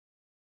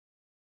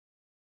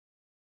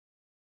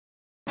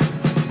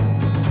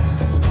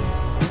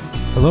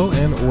Hello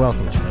and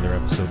welcome to another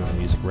episode of the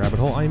Music Rabbit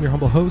Hole. I am your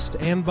humble host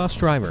and bus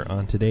driver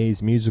on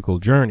today's musical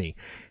journey.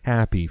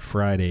 Happy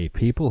Friday,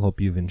 people. Hope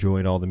you've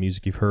enjoyed all the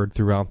music you've heard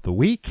throughout the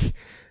week.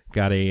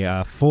 Got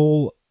a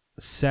full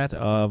set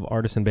of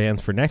artists and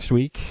bands for next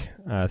week,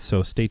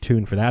 so stay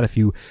tuned for that. If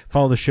you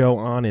follow the show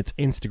on its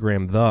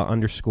Instagram,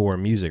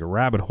 _music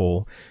rabbit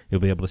hole,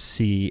 you'll be able to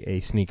see a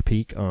sneak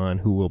peek on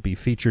who will be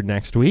featured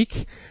next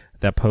week.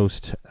 That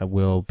post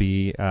will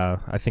be,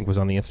 I think was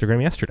on the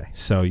Instagram yesterday,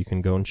 so you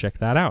can go and check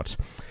that out.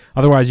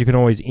 Otherwise, you can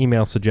always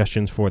email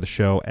suggestions for the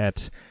show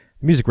at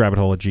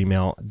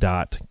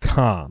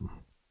musicrabbithole@gmail.com.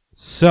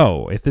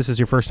 So, if this is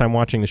your first time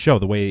watching the show,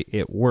 the way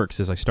it works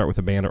is I start with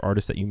a band or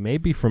artist that you may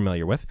be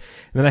familiar with,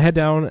 and then I head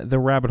down the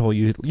rabbit hole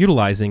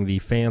utilizing the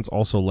Fans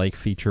Also Like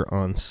feature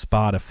on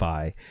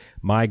Spotify.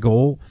 My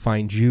goal,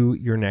 find you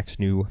your next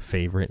new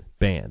favorite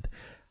band.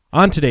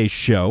 On today's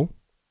show,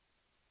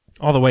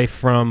 all the way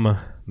from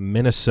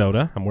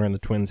Minnesota, I'm wearing the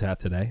Twins hat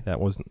today.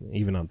 That wasn't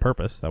even on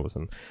purpose. That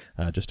wasn't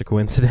just a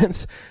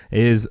coincidence.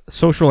 Is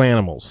Social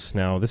Animals.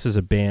 Now, this is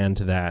a band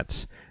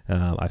that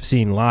I've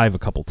seen live a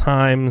couple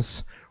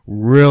times.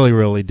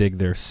 Really dig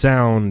their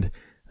sound.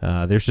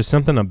 There's just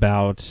something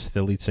about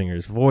the lead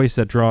singer's voice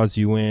that draws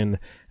you in,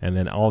 and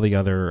then all the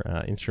other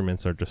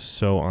instruments are just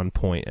so on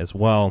point as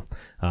well.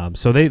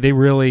 So they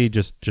really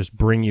just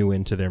bring you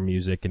into their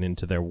music and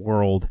into their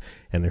world,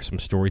 and there's some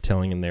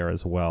storytelling in there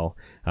as well.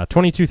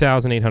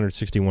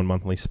 22,861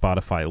 monthly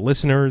Spotify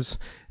listeners.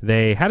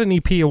 They had an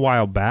EP a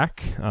while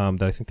back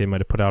that I think they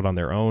might have put out on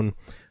their own.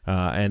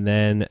 And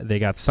then they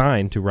got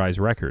signed to Rise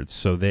Records.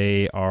 So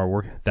they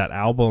are that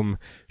album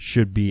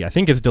should be, I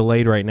think it's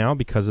delayed right now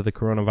because of the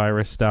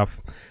coronavirus stuff.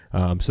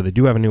 So they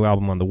do have a new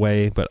album on the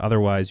way, but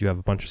otherwise you have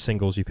a bunch of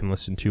singles you can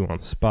listen to on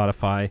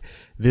Spotify.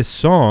 This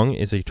song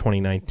is a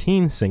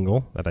 2019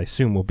 single that I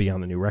assume will be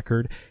on the new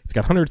record. It's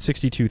got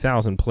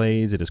 162,000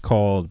 plays. It is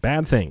called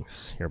Bad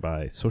Things, here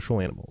by Social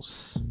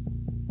Animals.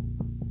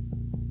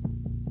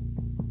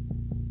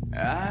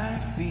 I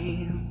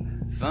feel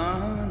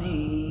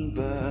funny,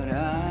 but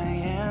I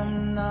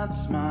am not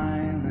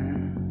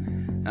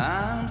smiling.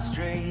 I'm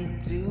straight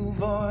to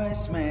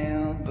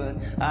voicemail, but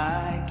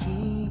I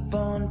keep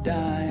on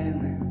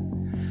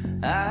dialing.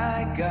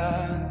 I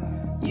got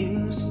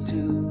used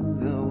to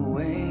the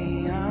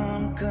way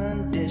I'm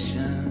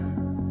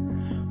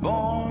conditioned.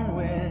 Born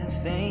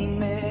with a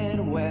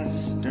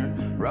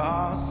Midwestern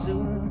raw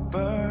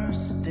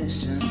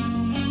superstition.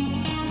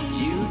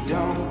 You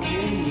don't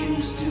get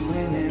used to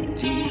an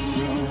empty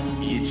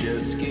room. You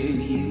just get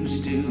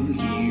used to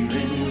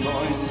hearing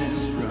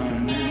voices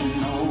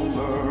running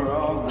over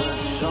all the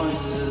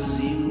choices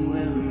you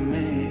have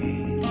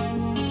made.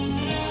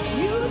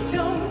 You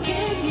don't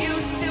get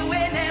used to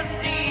an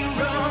empty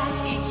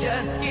room. You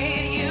just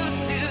get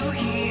used to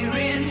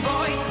hearing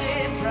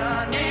voices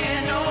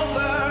running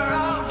over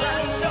all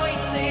the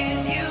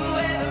choices you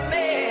have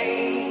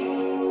made.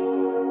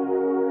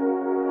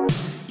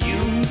 You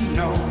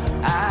know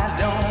I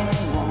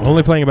don't want.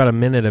 Only playing about a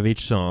minute of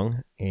each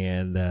song,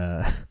 and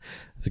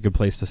it's a good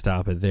place to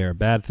stop it there.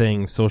 Bad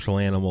Things, Social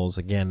Animals,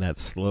 again, that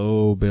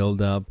slow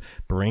build-up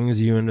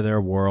brings you into their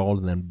world,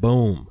 and then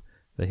boom,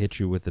 they hit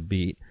you with the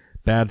beat.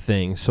 Bad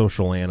Things,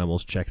 Social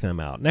Animals, check them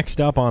out. Next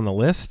up on the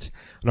list,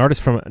 an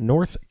artist from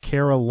North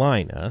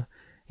Carolina,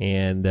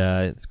 and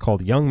it's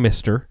called Young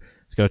Mister.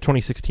 It's got a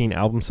 2016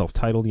 album,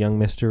 self-titled Young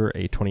Mister,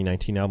 a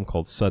 2019 album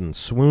called Sudden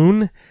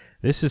Swoon.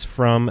 This is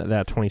from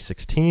that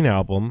 2016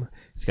 album.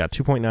 It's got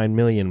 2.9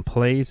 million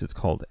plays. It's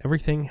called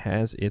Everything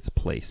Has Its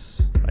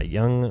Place by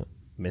Young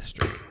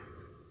Mister.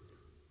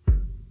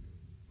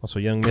 Also,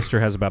 Young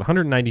Mister has about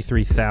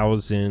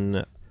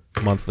 193,000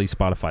 monthly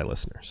Spotify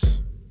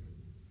listeners.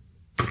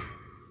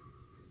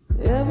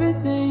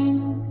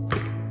 Everything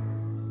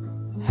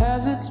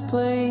has its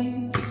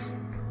place.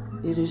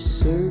 It is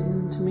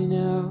certain to me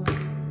now.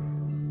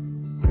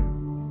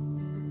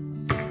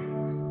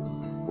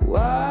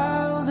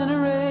 Wild and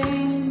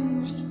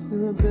arranged, we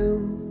were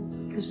built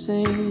the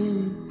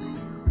same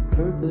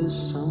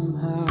purpose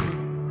somehow.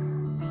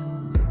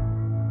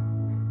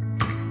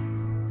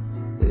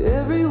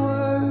 Every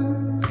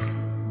word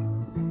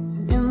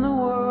in the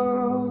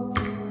world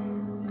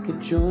could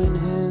join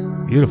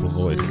hands. Beautiful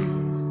voice.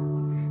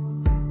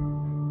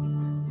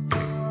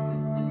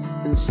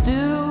 And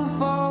still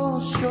fall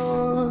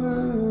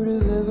short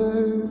of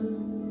ever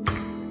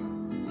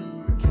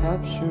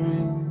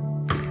capturing.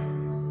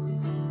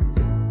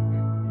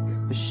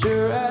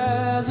 Sure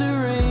as a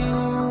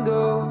ring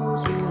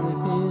goes with a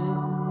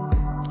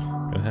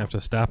hand. Gonna have to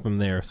stop him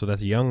there. So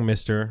that's Young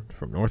Mister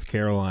from North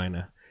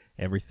Carolina.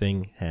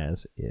 Everything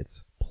Has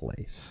Its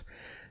Place.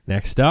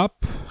 Next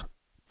up,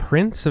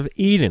 Prince of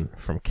Eden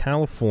from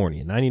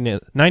California.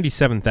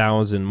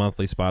 97,000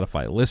 monthly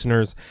Spotify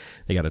listeners.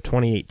 They got a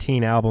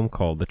 2018 album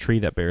called The Tree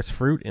That Bears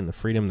Fruit and the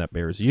Freedom That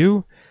Bears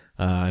You.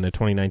 And a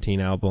 2019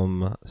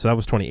 album, so that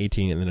was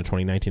 2018, and then a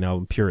 2019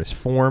 album, Purest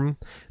Form.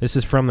 This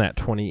is from that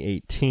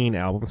 2018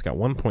 album. It's got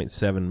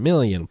 1.7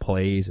 million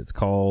plays. It's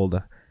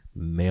called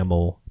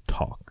Mammal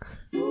Talk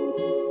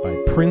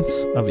by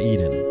Prince of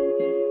Eden.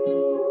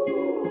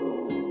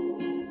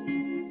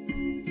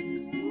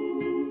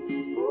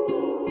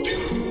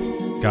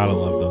 Gotta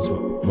love those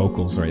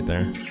vocals right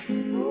there.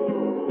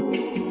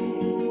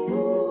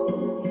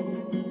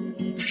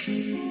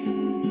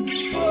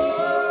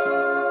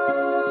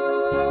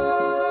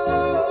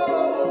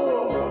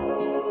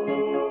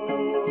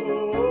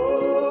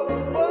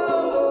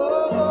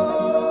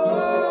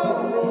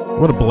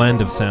 What a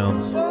blend of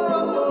sounds.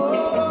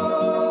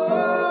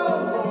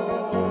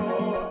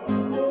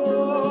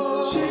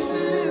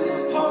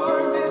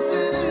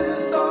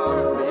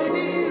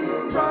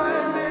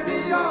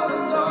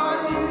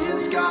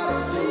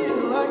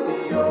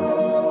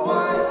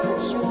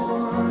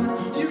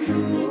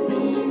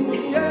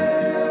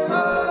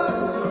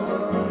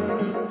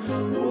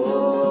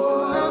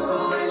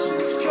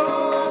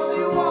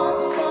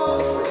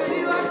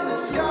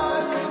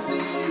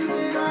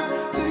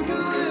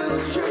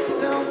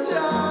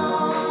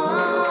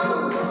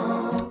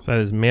 That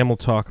is Mammal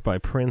Talk by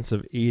Prince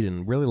of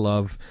Eden. Really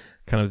love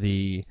kind of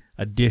the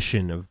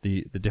addition of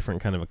the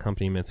different kind of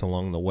accompaniments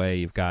along the way.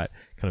 You've got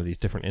kind of these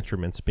different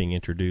instruments being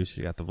introduced.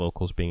 You got the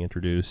vocals being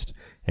introduced,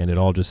 and it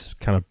all just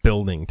kind of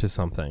building to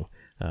something.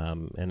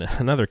 And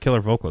another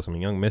killer vocalist. I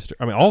mean, Young Mr.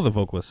 I mean, all the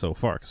vocalists so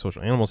far.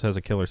 Social Animals has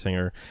a killer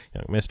singer.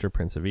 Young Mr.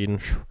 Prince of Eden.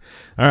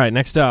 All right,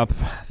 next up,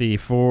 the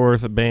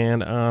fourth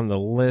band on the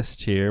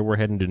list here. We're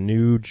heading to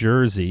New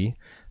Jersey.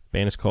 The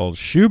band is called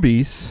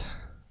Shoebies.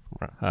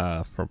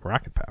 From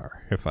Rocket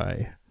Power, if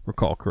I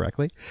recall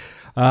correctly.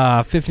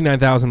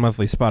 59,000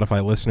 monthly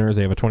Spotify listeners.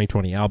 They have a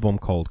 2020 album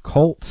called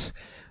Cult,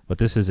 but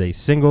this is a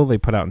single they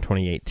put out in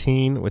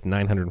 2018 with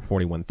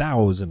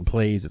 941,000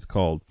 plays. It's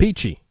called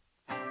Peachy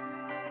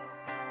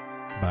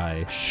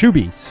by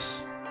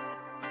Shoebies.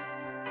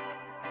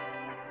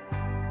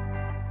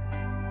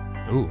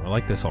 Ooh, I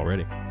like this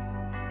already.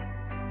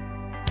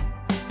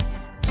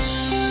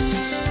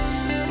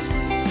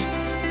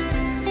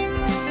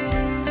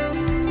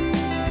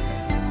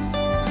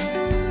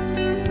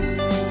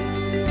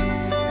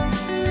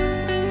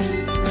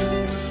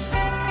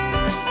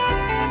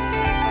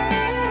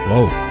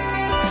 Whoa.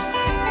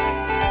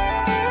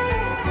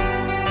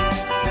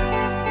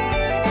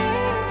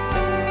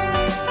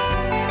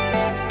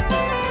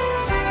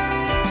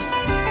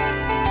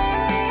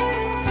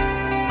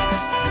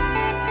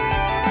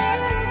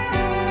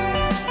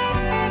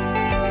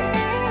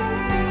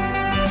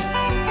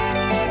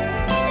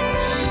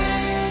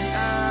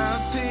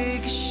 I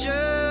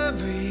picture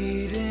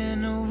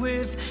breathing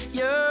with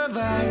your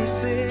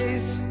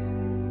vices.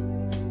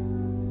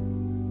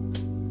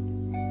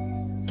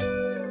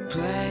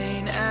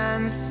 Plain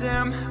and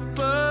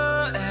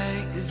simple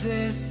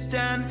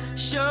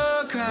existential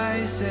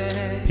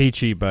crisis.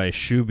 Peachy by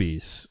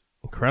Shoebies.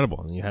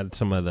 Incredible. And you had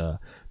some of the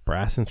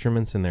brass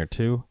instruments in there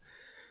too.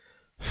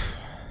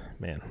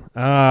 Man.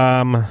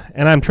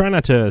 And I'm trying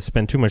not to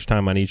spend too much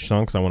time on each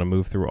song because I want to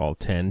move through all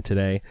 10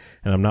 today.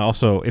 And I'm not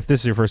also, if this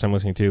is your first time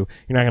listening to, you're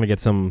not going to get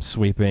some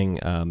sweeping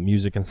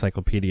music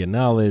encyclopedia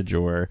knowledge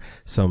or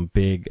some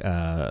big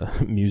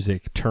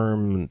music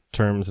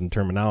terms and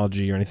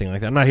terminology or anything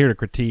like that. I'm not here to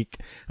critique.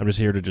 I'm just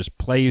here to just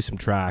play you some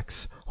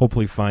tracks,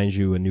 hopefully find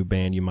you a new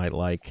band you might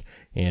like,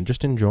 and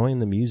just enjoying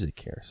the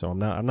music here. So I'm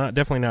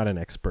definitely not an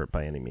expert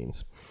by any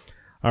means.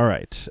 All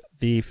right.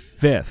 The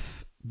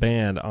fifth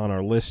band on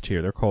our list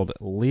here. They're called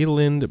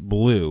Leland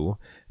Blue.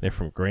 They're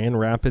from Grand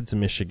Rapids,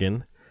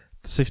 Michigan.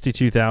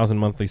 62,000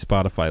 monthly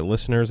Spotify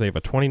listeners. They have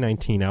a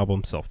 2019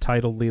 album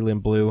self-titled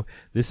Leland Blue.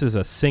 This is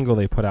a single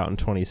they put out in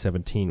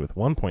 2017 with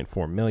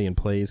 1.4 million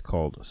plays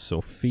called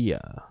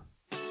Sophia.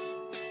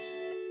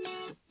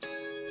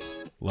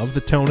 Love the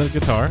tone of the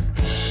guitar.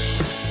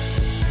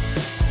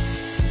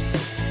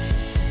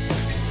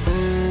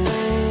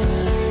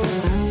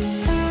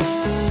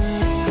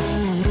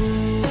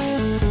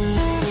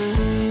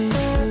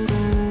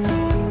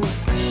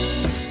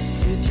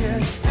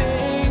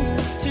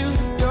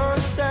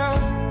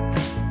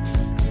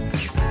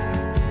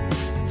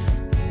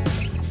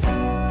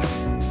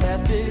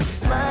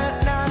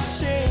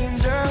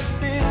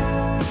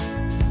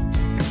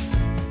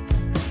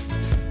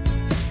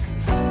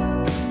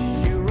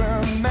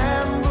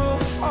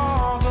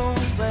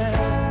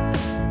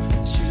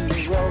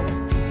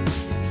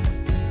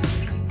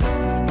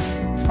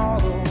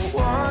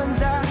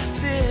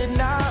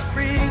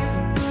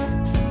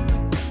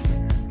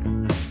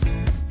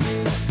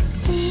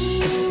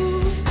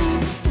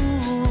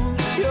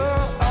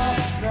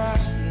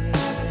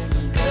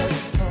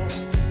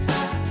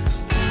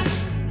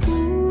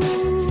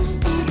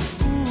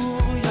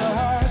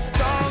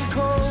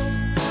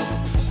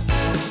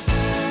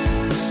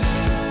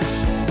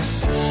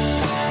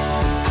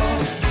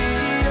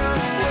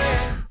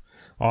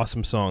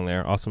 Awesome song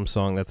there. Awesome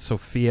song. That's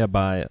Sophia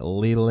by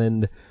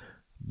Leland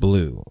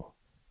Blue.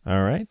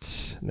 All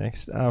right.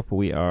 Next up,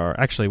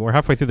 we're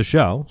halfway through the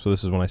show, so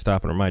this is when I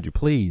stop and remind you,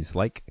 please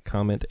like,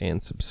 comment,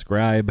 and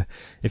subscribe.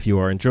 If you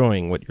are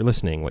enjoying what you're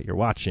listening, what you're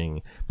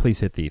watching, please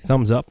hit the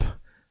thumbs up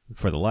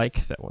for the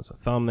like. That was a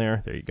thumb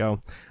there. There you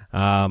go.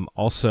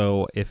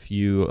 Also, if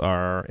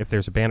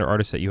there's a band or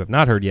artist that you have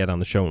not heard yet on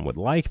the show and would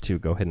like to,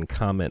 go ahead and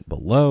comment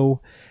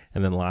below.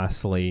 And then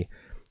lastly,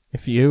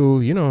 if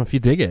you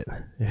dig it,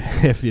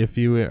 if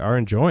you are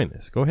enjoying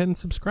this, go ahead and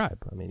subscribe.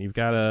 I mean, if you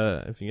got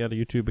a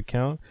YouTube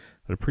account,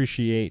 I'd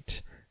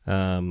appreciate,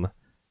 I'd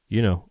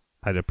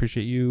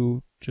appreciate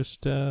you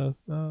just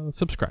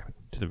subscribing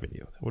to the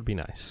video. That would be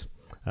nice,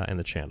 and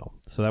the channel.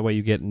 So that way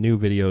you get new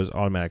videos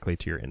automatically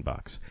to your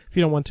inbox. If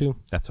you don't want to,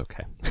 that's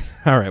okay.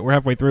 All right, we're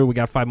halfway through. We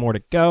got 5 more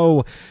to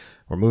go.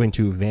 We're moving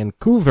to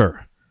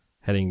Vancouver,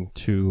 heading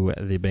to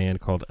the band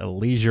called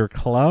Leisure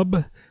Club.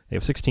 They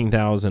have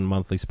 16,000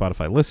 monthly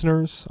Spotify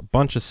listeners, a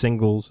bunch of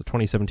singles, a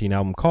 2017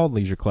 album called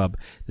Leisure Club.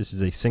 This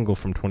is a single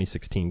from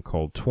 2016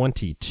 called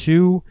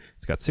 22.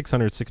 It's got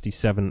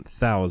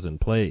 667,000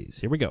 plays.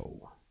 Here we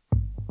go.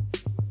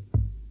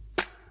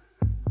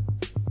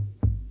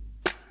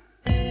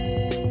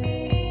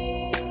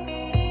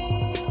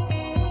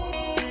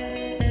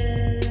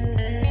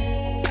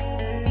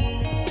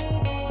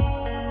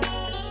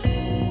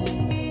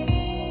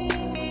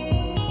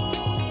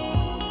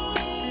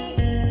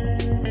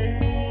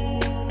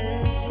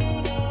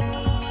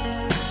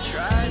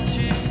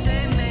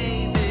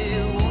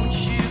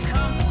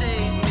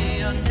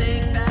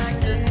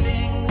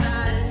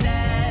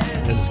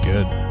 This is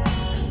good.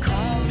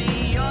 Call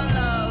me your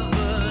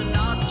lover,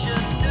 not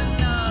just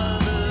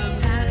another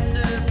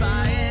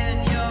passerby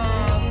in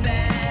your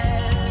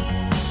bed.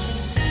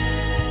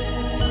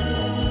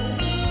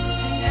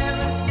 And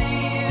everything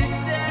you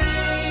say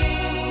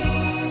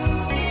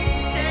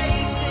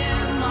stays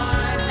in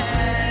my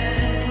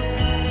head.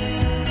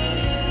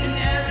 And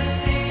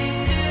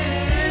everything you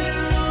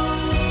do,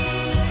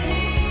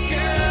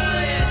 girl,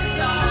 it's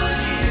all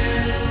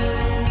you.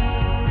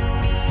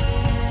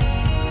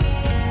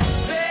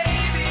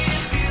 Baby,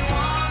 if you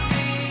want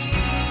me,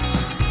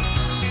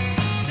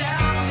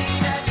 tell me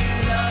that you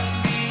love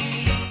me.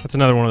 That's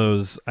another one of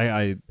those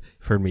I've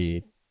heard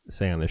me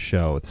say on this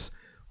show. It's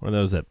one of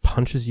those that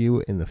punches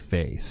you in the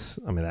face.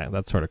 I mean,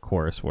 that sort of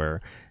chorus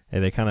where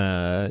they kind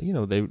of,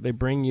 they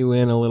bring you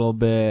in a little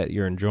bit.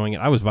 You're enjoying it.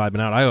 I was vibing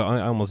out.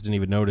 I almost didn't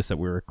even notice that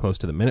we were close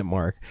to the minute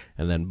mark.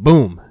 And then,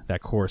 boom,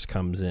 that chorus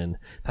comes in.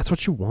 That's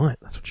what you want.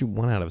 That's what you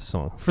want out of a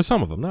song. For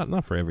some of them,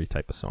 not for every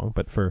type of song,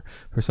 but for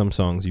some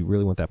songs, you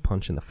really want that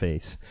punch in the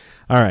face.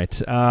 All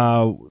right.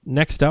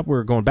 Next up,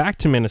 we're going back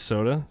to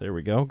Minnesota. There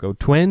we go. Go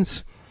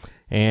Twins.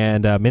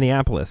 And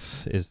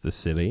Minneapolis is the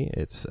city.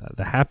 It's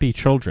The Happy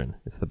Children.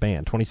 It's the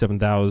band.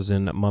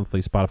 27,000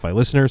 monthly Spotify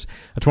listeners.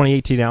 A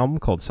 2018 album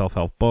called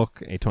Self-Help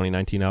Book. A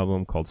 2019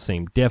 album called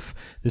Same Diff.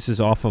 This is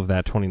off of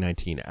that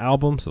 2019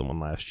 album, so the one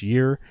last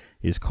year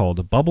is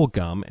called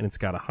Bubblegum, and it's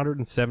got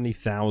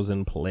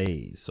 170,000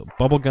 plays. So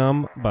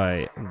Bubblegum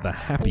by The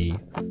Happy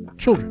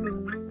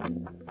Children.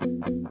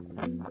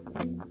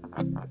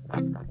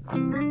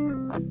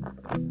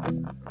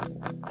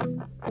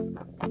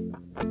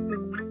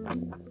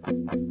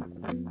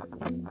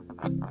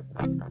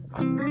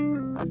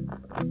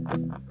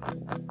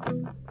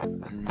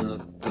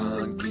 Another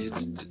blind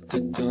gets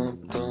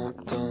dump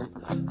dump dump.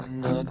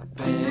 Another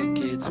band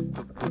gets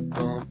bump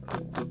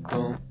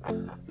bump.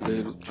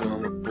 Little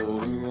drummer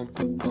boy rump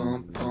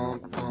pump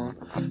pump pump.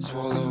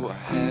 Swallow a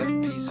half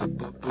piece of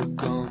bubble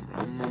gum.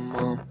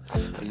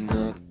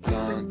 Another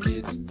blind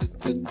gets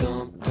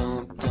dump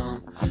dump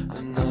dump.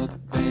 Another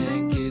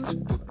band gets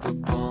bump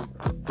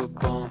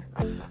bump.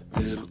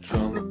 Little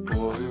drummer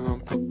boy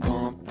rump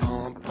pump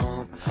pump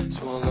pump.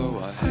 Swallow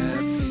a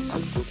half piece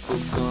of bubble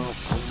gum.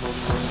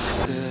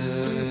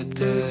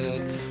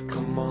 Dead,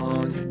 come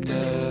on, you're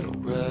dead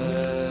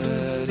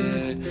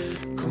already.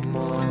 Come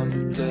on,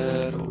 you're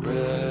dead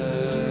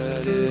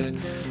already.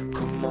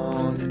 Come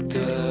on, you're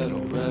dead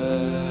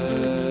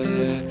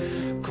already.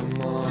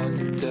 Come on,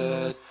 you're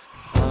dead.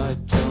 I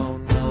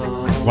don't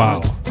know.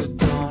 Wow. I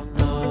don't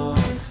know.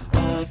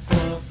 I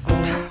fell for.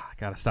 I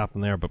gotta stop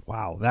them there, but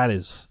wow, that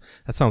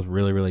sounds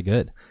really, really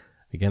good.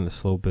 Again, the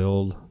slow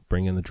build,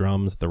 bring in the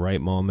drums at the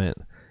right moment.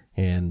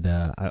 And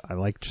I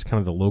like just kind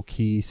of the low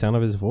key sound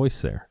of his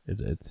voice there.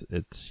 It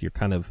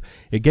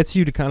gets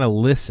you to kind of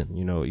listen.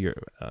 You're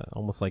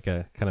almost like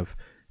a kind of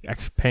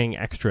paying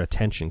extra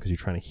attention because you're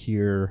trying to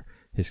hear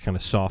his kind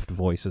of soft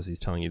voice as he's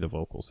telling you the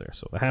vocals there.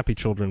 So The Happy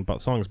Children,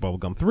 song is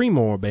Bubblegum. 3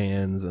 more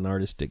bands and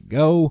artists to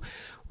go.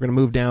 We're gonna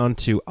move down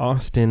to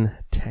Austin,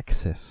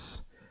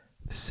 Texas.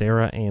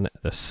 Sarah and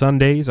the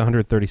Sundays,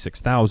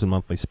 136,000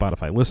 monthly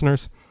Spotify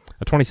listeners.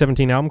 A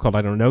 2017 album called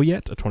I Don't Know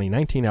Yet. A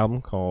 2019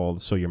 album called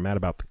So You're Mad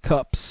About the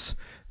Cups.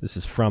 This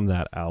is from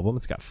that album.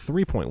 It's got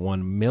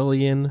 3.1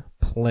 million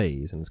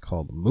plays, and it's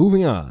called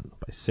Moving On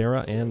by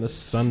Sarah and the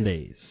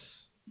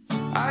Sundays.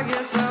 I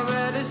guess I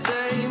better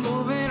stay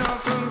moving on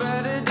from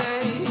better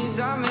days.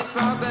 I miss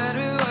my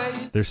better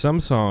ways. There's some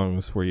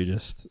songs where you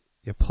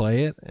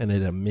play it, and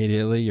it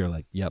immediately, you're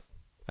like, yep,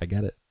 I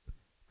get it.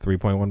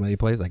 3.1 million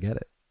plays, I get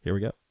it. Here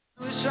we go.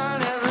 Wish I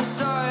never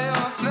saw your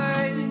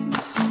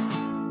face,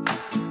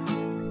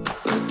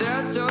 but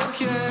that's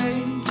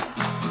okay.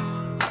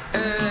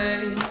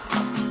 Hey.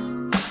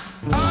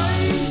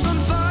 Eyes on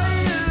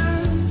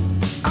fire,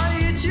 I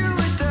hit you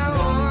with that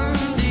warm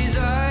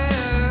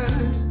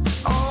desire.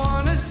 I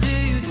wanna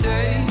see you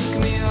take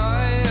me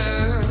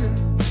higher.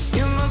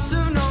 You must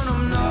have known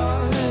I'm not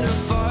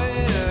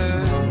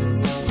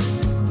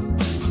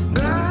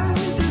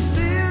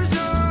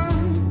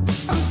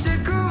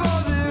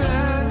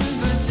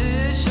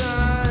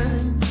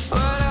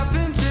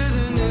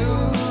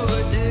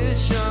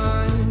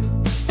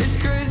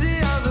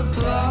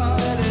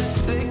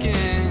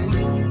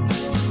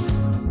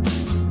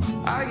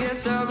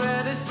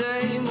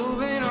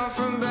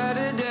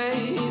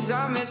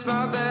miss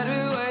my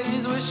better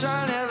ways. Wish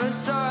I never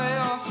saw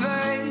your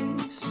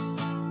face,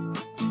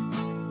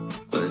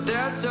 but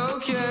that's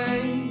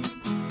okay.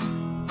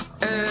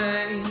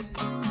 Hey.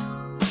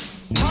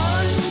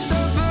 Hearts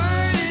are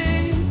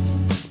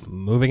burning.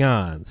 Moving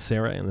on,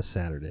 Sarah and the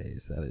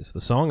Saturdays. That is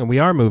the song, and we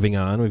are moving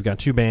on. We've got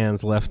 2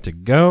 bands left to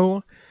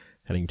go.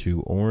 Heading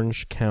to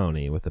Orange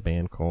County with a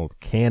band called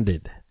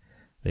Candid.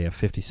 They have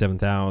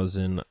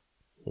 57,000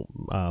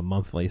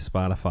 monthly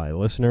Spotify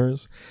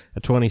listeners. A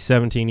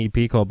 2017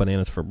 EP called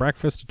Bananas for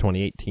Breakfast. A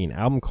 2018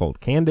 album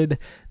called Candid.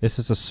 This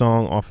is a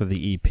song off of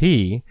the EP.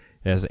 It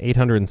has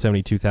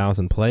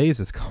 872,000 plays.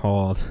 It's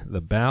called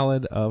The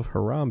Ballad of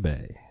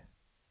Harambe.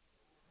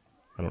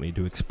 I don't need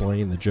to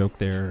explain the joke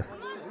there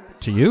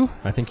to you.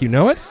 I think you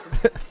know it.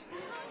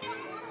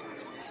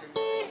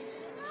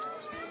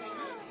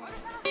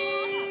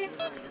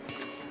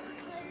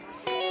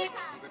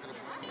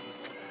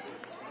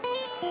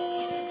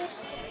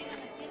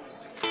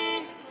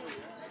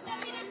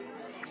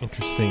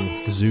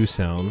 Interesting zoo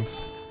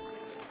sounds.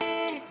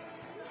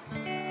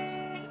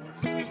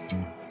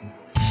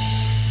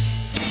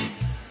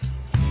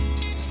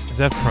 Is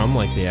that from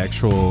like the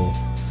actual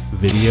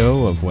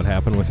video of what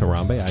happened with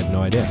Harambe? I have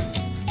no idea.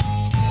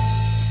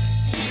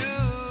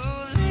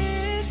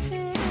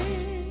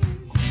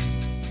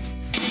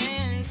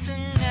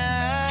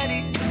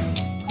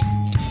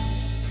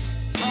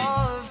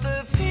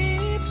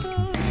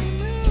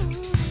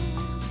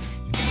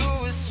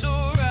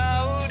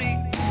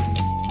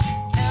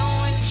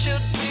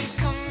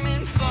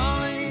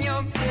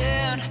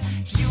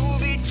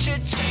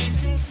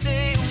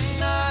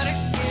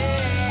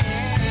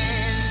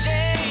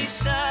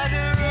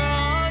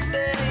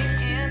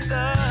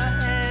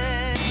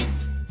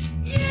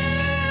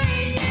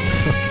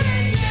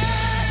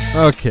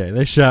 Okay,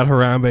 they shot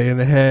Harambe in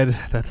the head.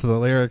 That's the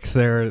lyrics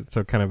there. It's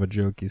a kind of a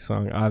jokey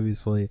song,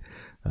 obviously,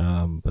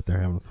 but they're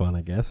having fun,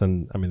 I guess.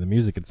 And I mean, the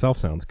music itself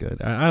sounds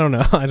good. I don't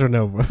know. I don't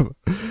know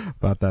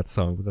about that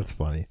song, but that's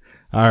funny.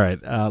 All right,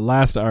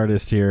 last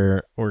artist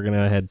here. We're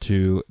gonna head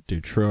to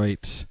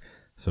Detroit.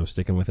 So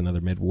sticking with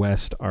another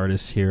Midwest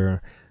artist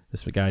here.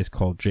 This guy's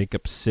called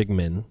Jacob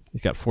Sigmund.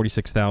 He's got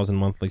 46,000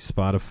 monthly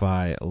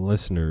Spotify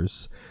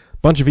listeners.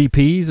 Bunch of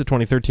EPs, a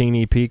 2013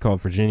 EP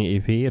called Virginia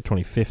EP, a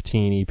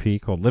 2015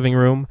 EP called Living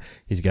Room.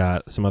 He's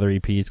got some other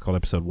EPs called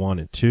Episode 1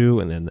 and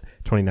 2, and then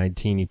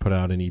 2019 he put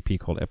out an EP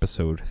called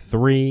Episode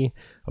 3,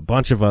 a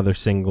bunch of other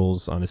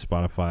singles on his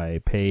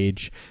Spotify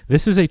page.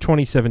 This is a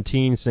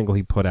 2017 single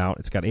he put out.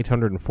 It's got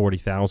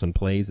 840,000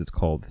 plays. It's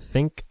called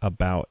Think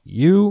About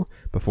You.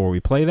 Before we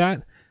play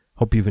that,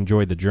 hope you've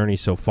enjoyed the journey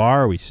so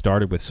far. We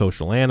started with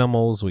Social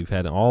Animals. We've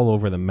had all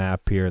over the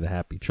map here, The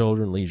Happy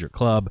Children, Leisure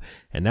Club,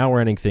 and now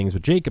we're ending things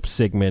with Jacob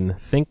Sigmund,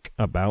 Think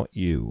About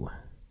You.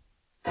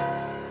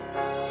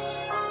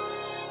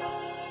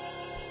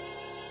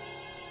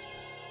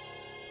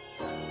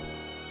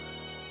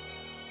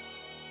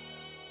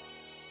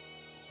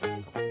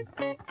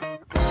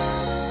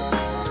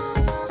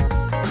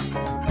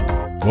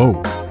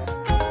 Whoa.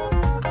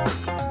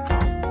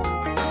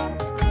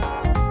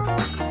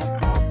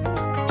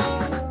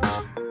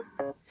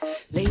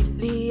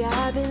 Lately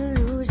I've been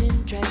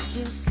losing track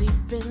and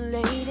sleeping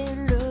late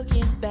and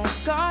looking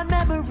back on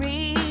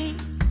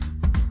memories.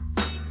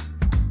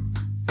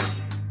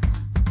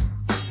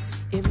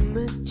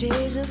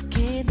 Images of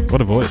candles.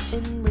 What a voice.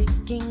 And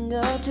waking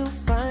up to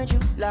find you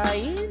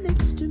lying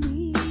next to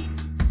me.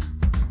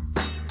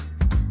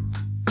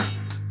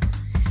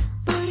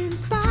 But in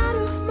spite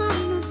of my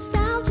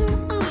nostalgia,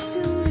 I'm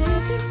still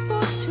living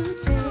for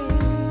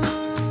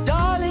today.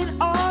 Darling,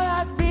 all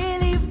I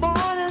really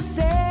wanna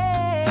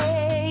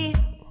say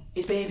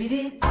is, baby,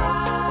 did I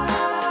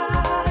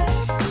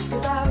think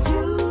about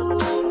you?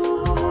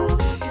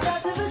 'Cause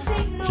I've never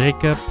seen no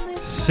Jacob one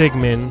this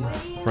Sigmund way.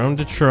 from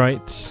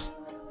Detroit.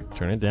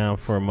 Turn it down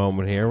for a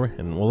moment here,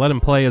 and we'll let him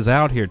play us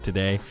out here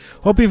today.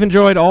 Hope you've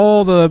enjoyed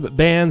all the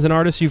bands and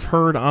artists you've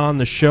heard on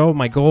the show.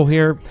 My goal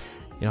here,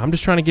 I'm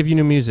just trying to give you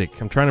new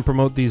music. I'm trying to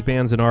promote these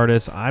bands and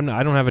artists. I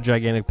don't have a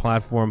gigantic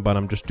platform, but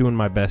I'm just doing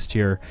my best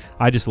here.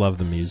 I just love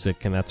the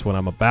music, and that's what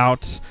I'm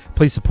about.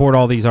 Please support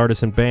all these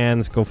artists and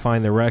bands. Go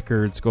find their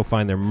records. Go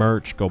find their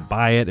merch. Go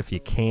buy it if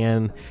you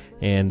can.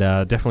 And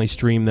definitely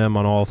stream them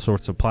on all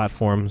sorts of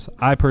platforms.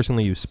 I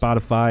personally use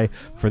Spotify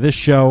for this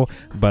show,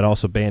 but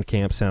also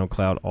Bandcamp,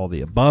 SoundCloud, all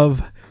the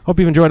above. Hope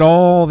you've enjoyed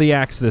all the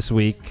acts this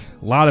week.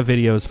 A lot of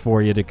videos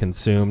for you to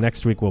consume.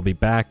 Next week we'll be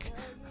back.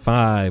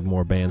 5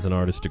 more bands and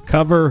artists to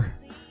cover.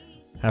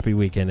 Happy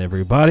weekend,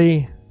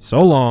 everybody.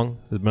 So long.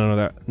 This has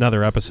been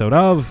another episode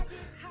of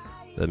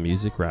The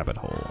Music Rabbit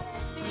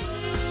Hole.